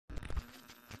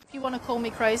If you want to call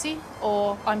me crazy,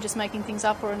 or I'm just making things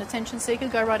up, or an attention seeker,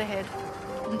 go right ahead.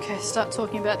 Okay, start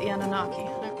talking about the Anunnaki.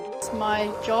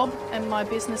 My job and my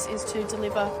business is to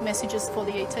deliver messages for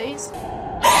the ETs.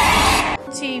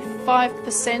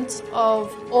 95% of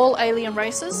all alien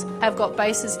races have got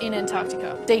bases in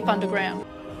Antarctica, deep underground.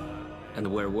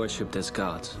 And we're worshipped as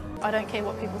gods. I don't care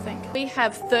what people think. We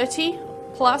have 30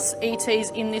 plus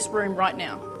ETs in this room right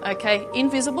now. Okay,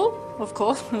 invisible, of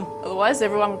course, otherwise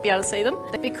everyone would be able to see them.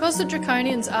 Because the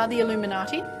Draconians are the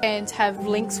Illuminati and have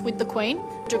links with the Queen,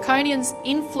 Draconians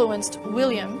influenced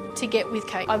William to get with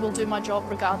Kate. I will do my job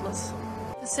regardless.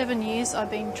 For 7 years I've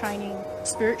been training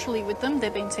spiritually with them.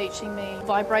 They've been teaching me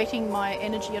vibrating my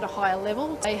energy at a higher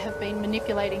level. They have been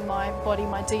manipulating my body,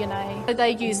 my DNA. They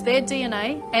use their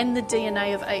DNA and the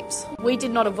DNA of apes. We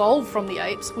did not evolve from the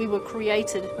apes, we were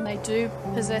created. And they do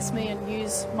possess me and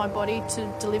use my body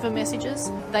to deliver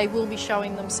messages. They will be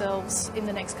showing themselves in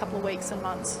the next couple of weeks and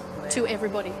months to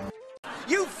everybody.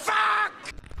 You found